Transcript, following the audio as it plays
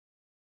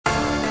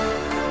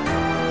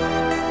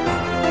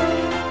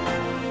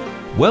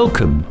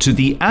Welcome to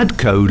the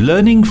ADCO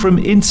Learning from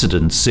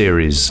Incidents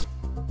series,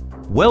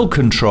 Well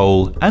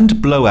Control and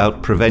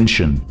Blowout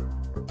Prevention.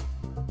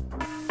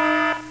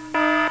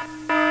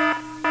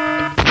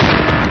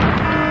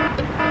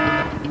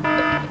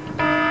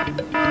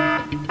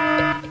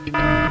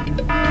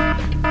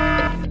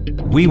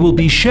 We will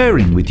be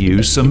sharing with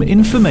you some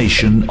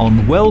information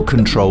on well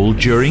control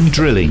during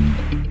drilling,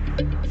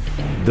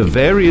 the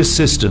various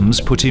systems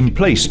put in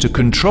place to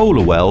control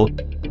a well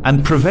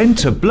and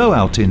prevent a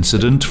blowout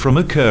incident from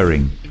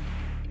occurring.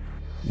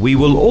 We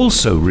will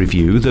also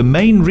review the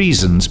main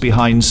reasons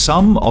behind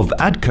some of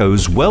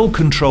ADCO's well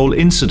control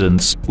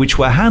incidents which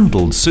were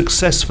handled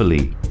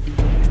successfully.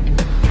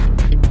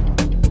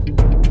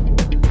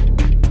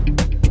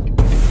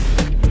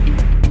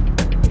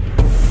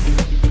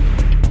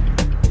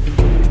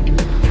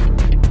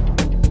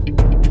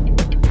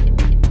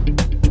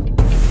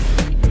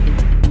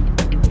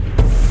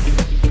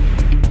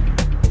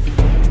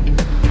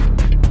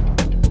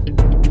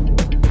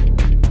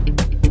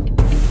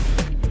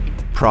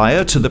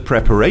 Prior to the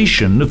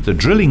preparation of the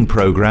drilling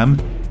program,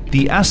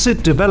 the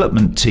asset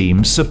development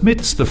team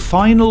submits the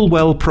final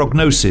well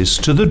prognosis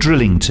to the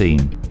drilling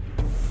team.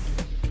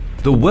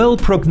 The well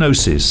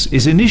prognosis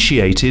is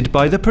initiated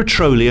by the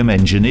petroleum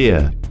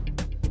engineer.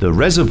 The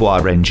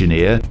reservoir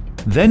engineer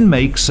then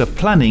makes a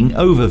planning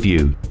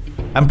overview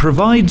and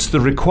provides the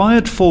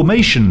required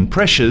formation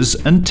pressures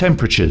and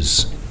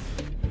temperatures.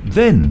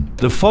 Then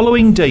the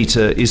following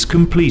data is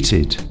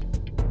completed: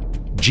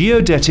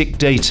 geodetic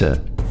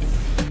data,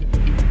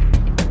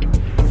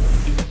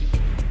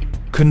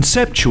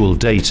 conceptual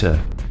data,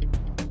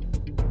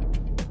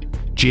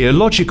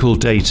 geological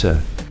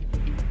data,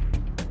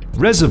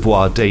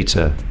 reservoir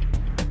data,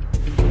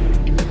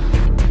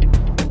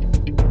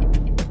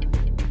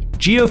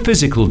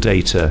 geophysical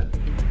data,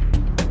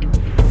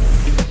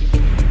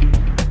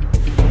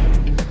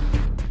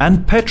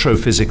 and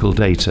petrophysical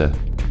data.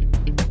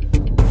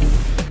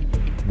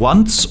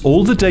 Once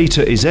all the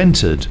data is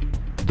entered,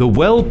 the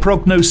well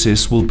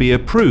prognosis will be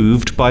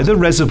approved by the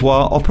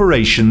Reservoir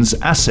Operations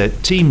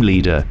Asset Team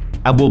Leader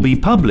and will be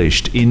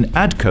published in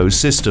ADCO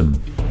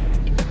system.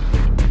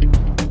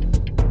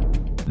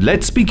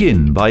 Let's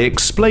begin by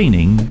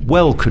explaining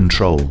well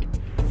control.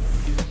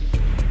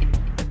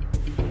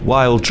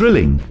 While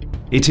drilling,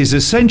 it is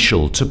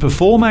essential to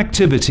perform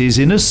activities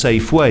in a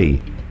safe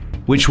way,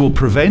 which will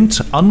prevent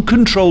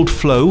uncontrolled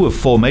flow of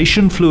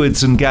formation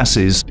fluids and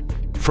gases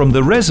from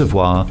the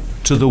reservoir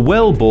to the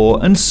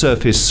wellbore and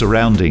surface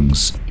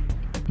surroundings.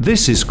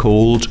 This is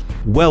called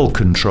well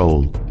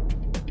control.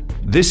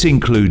 This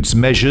includes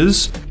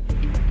measures,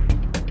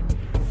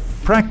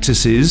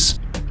 practices,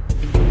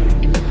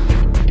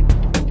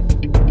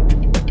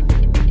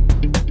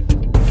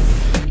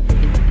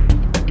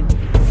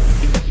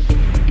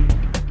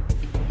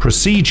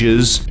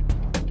 procedures,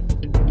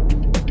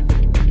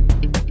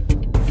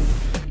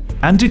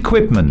 and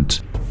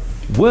equipment,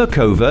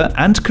 workover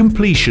and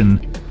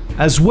completion,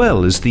 as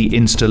well as the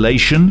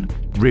installation,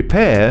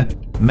 repair,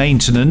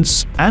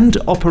 maintenance and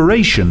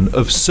operation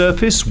of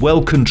surface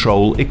well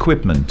control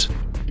equipment.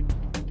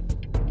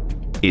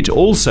 It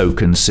also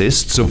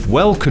consists of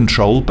well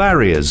control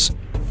barriers,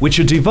 which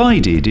are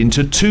divided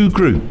into two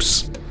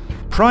groups: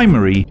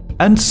 primary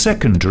and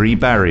secondary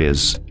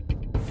barriers.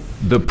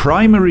 The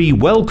primary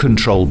well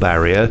control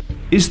barrier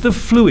is the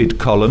fluid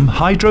column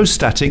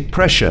hydrostatic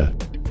pressure,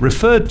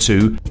 referred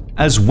to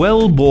as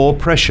well bore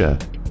pressure,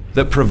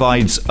 that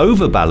provides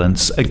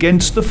overbalance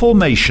against the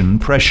formation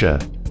pressure.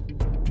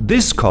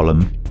 This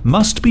column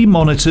must be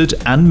monitored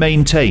and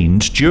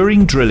maintained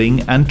during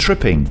drilling and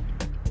tripping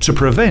to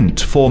prevent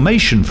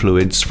formation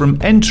fluids from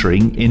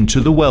entering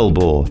into the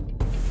wellbore.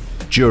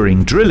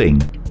 During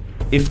drilling,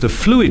 if the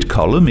fluid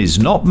column is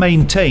not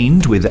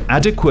maintained with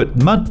adequate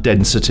mud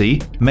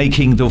density,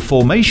 making the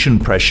formation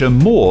pressure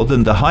more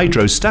than the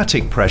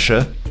hydrostatic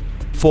pressure,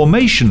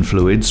 formation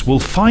fluids will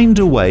find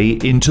a way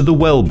into the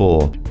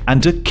wellbore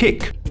and a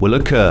kick will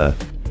occur.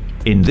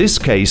 In this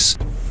case,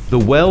 the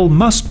well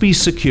must be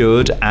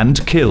secured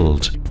and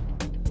killed.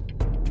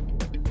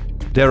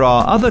 There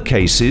are other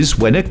cases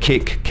when a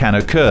kick can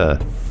occur.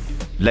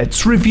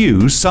 Let's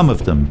review some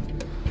of them.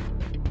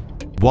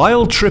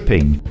 While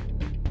tripping,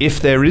 if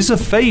there is a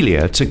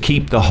failure to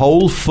keep the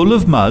hole full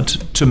of mud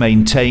to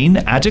maintain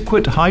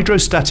adequate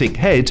hydrostatic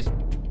head,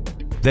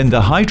 then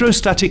the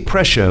hydrostatic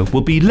pressure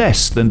will be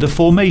less than the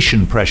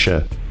formation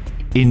pressure,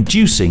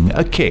 inducing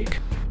a kick.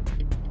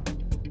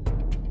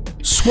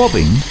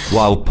 Swabbing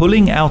while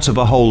pulling out of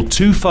a hole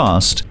too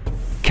fast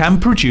can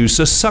produce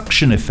a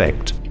suction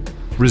effect,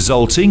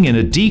 resulting in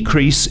a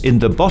decrease in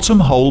the bottom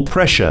hole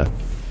pressure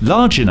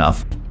large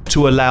enough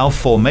to allow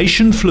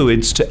formation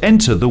fluids to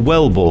enter the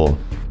wellbore,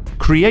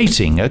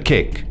 creating a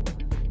kick.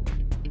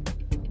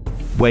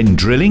 When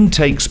drilling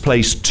takes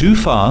place too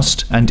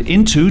fast and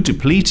into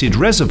depleted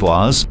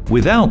reservoirs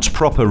without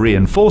proper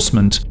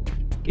reinforcement,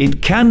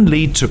 it can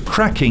lead to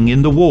cracking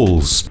in the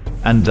walls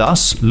and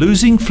thus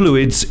losing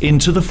fluids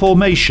into the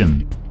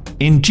formation,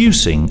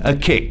 inducing a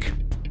kick.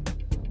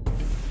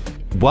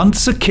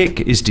 Once a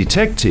kick is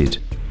detected,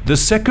 The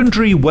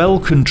secondary well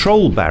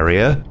control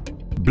barrier,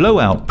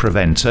 blowout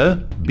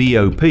preventer,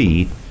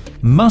 BOP,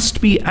 must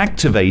be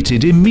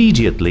activated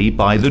immediately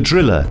by the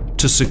driller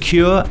to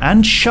secure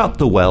and shut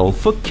the well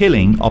for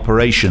killing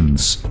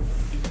operations.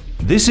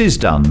 This is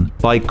done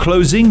by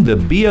closing the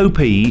BOP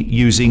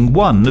using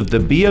one of the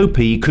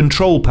BOP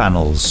control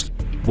panels,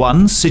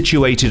 one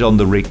situated on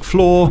the rig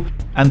floor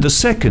and the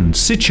second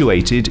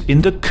situated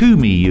in the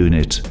Kumi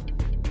unit.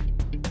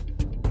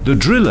 The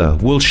driller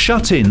will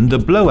shut in the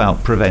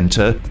blowout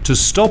preventer to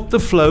stop the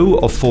flow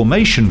of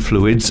formation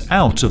fluids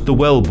out of the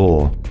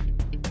wellbore.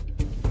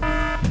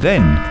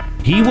 Then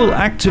he will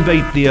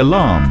activate the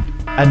alarm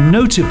and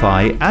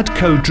notify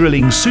ADCO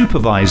drilling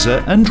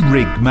supervisor and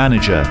rig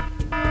manager.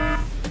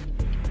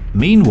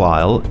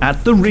 Meanwhile,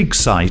 at the rig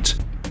site,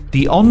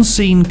 the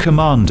on-scene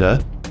commander,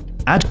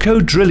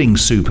 ADCO drilling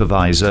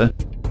supervisor,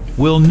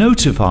 will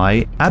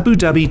notify Abu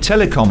Dhabi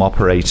telecom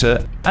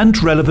operator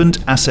and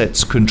relevant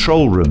assets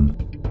control room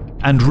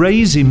and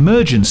raise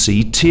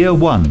emergency Tier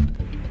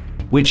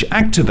 1, which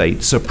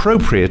activates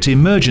appropriate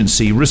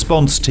emergency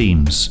response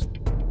teams.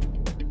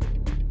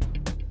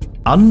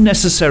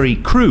 Unnecessary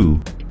crew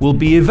will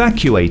be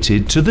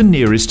evacuated to the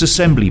nearest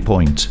assembly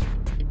point.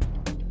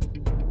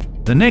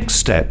 The next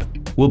step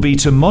will be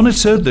to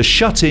monitor the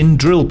shut-in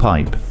drill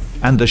pipe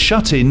and the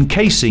shut-in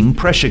casing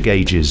pressure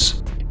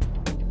gauges.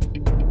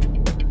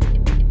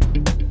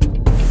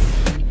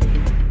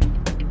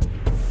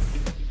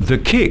 The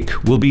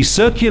kick will be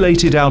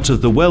circulated out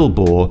of the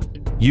wellbore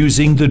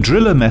using the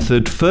driller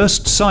method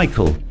first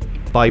cycle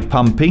by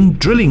pumping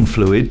drilling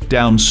fluid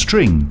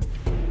downstream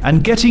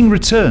and getting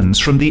returns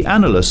from the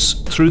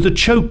annulus through the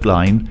choke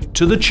line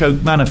to the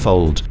choke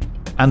manifold,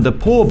 and the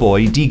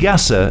pour-buoy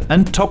degasser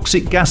and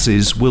toxic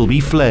gases will be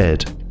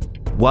flared.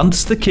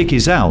 Once the kick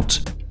is out,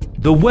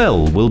 the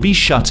well will be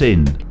shut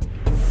in.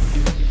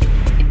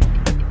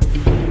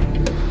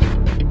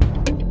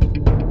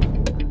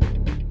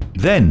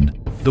 Then,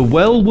 the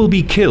well will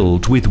be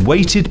killed with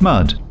weighted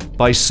mud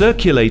by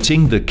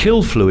circulating the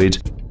kill fluid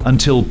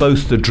until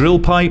both the drill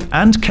pipe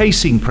and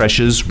casing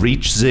pressures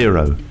reach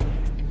zero.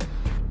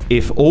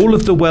 If all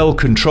of the well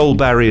control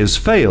barriers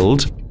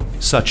failed,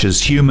 such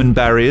as human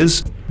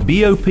barriers,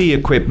 BOP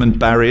equipment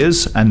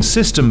barriers and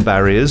system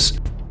barriers,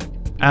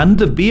 and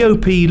the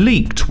BOP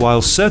leaked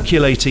while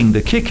circulating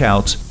the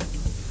kick-out,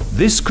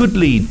 this could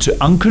lead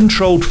to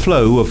uncontrolled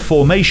flow of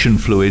formation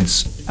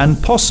fluids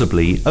and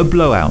possibly a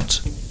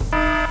blowout.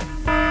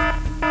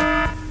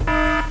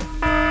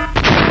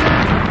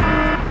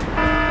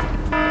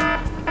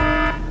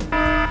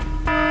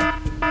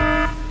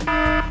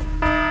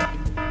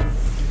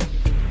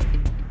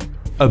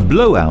 A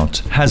blowout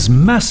has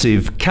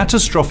massive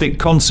catastrophic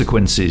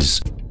consequences,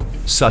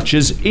 such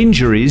as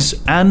injuries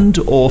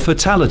and/or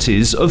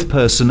fatalities of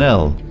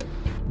personnel,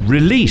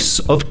 release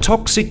of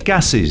toxic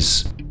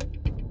gases,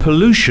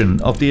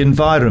 pollution of the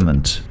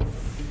environment,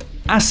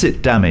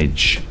 asset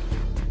damage,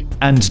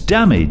 and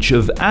damage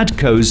of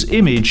ADCO's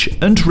image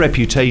and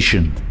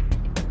reputation.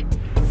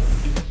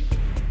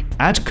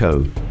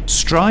 ADCO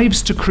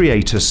strives to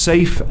create a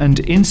safe and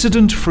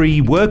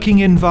incident-free working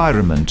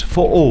environment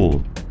for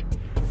all.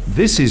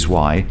 This is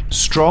why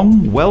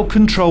strong well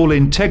control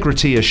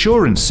integrity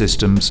assurance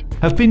systems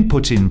have been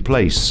put in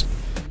place.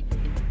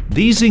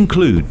 These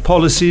include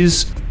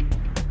policies,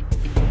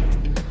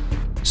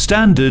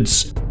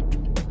 standards,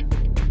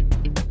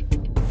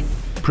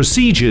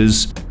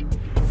 procedures,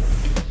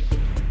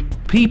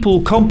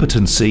 people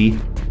competency,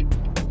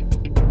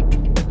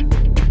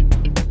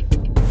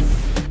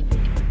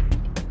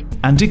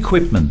 and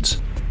equipment.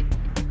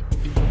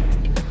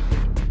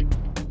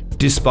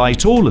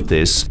 Despite all of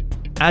this,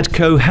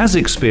 ADCO has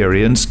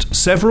experienced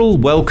several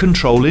well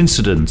control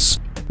incidents,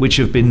 which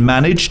have been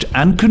managed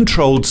and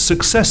controlled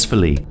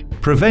successfully,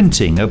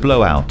 preventing a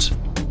blowout.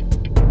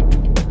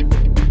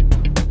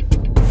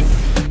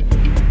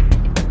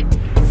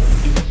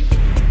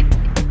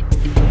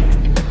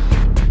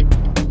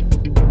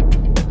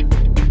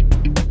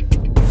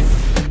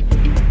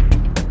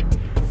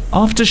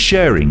 After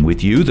sharing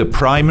with you the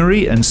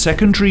primary and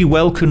secondary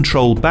well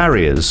control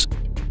barriers,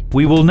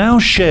 we will now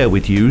share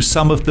with you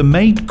some of the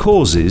main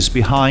causes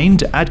behind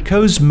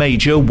ADCO's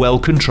major well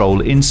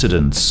control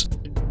incidents.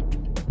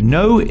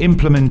 No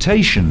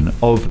implementation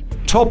of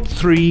top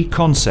 3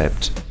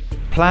 concept,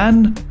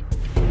 plan,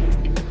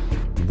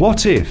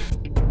 what if,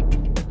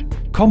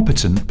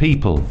 competent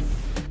people,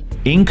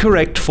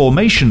 incorrect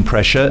formation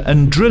pressure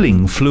and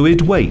drilling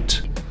fluid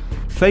weight,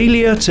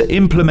 failure to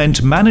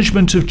implement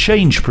management of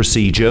change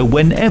procedure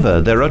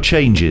whenever there are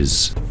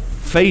changes,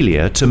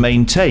 failure to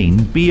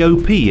maintain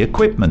BOP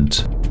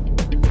equipment.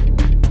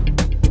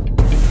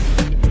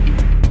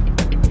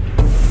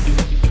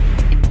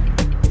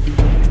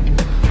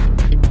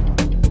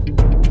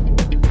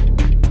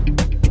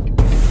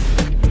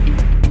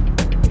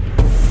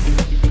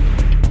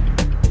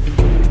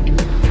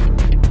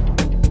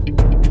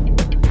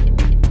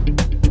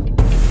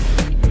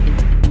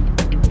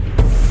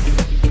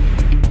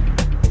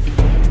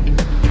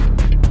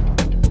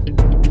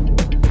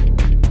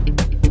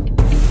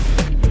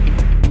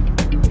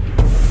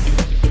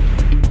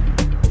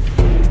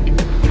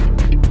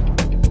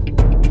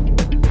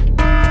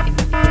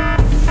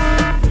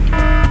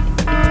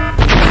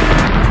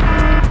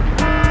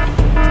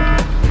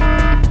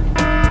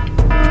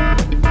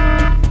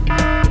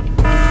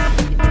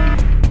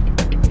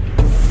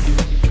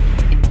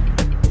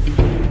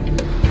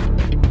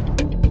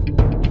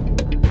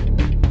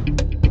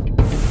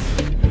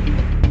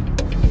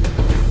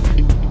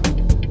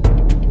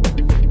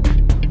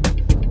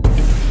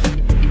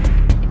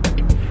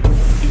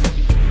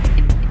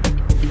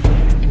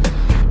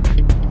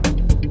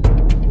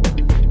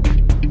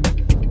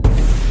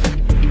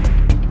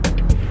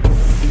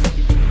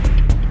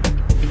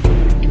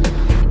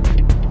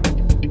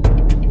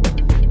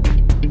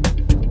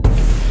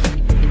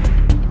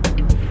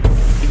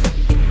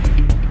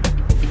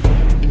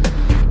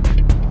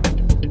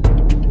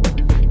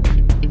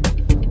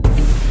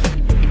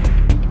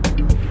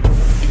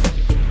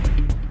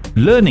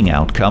 Learning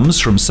outcomes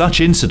from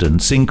such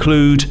incidents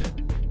include: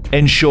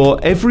 ensure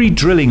every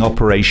drilling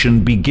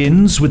operation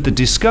begins with the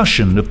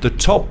discussion of the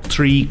top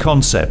 3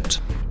 concept.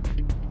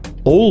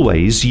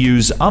 Always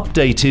use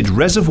updated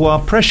reservoir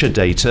pressure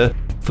data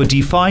for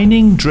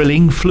defining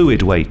drilling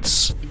fluid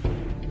weights.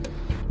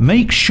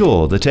 Make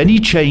sure that any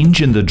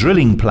change in the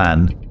drilling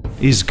plan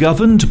is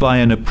governed by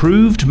an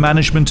approved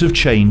management of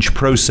change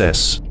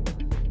process.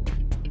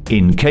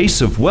 In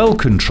case of well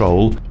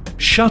control,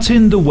 shut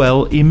in the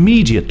well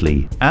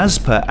immediately as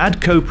per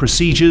ADCO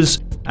procedures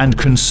and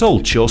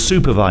consult your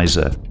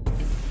supervisor.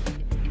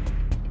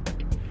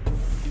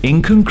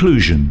 In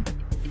conclusion,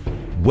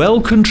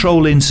 well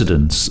control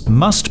incidents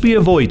must be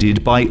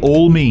avoided by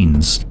all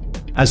means,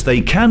 as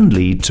they can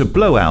lead to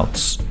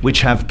blowouts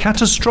which have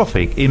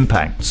catastrophic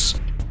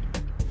impacts.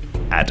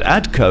 At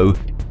ADCO,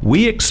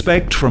 we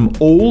expect from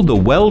all the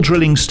well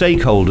drilling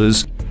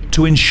stakeholders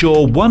to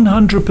ensure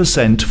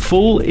 100%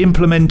 full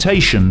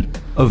implementation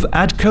of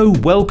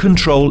ADCO well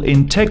control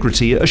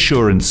integrity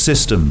assurance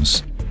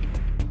systems.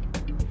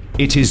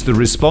 It is the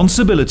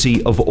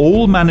responsibility of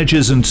all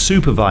managers and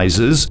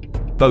supervisors,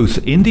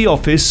 both in the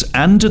office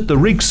and at the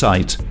rig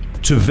site,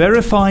 to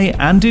verify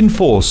and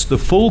enforce the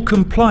full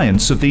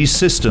compliance of these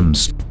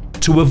systems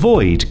to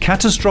avoid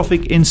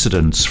catastrophic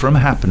incidents from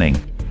happening.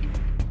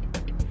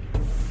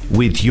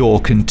 With your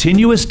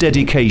continuous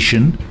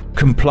dedication,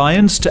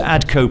 compliance to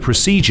ADCO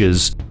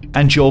procedures,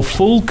 and your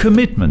full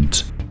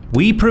commitment,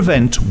 we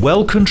prevent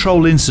well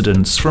control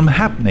incidents from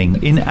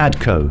happening in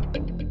ADCO.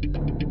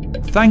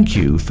 Thank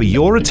you for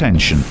your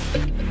attention.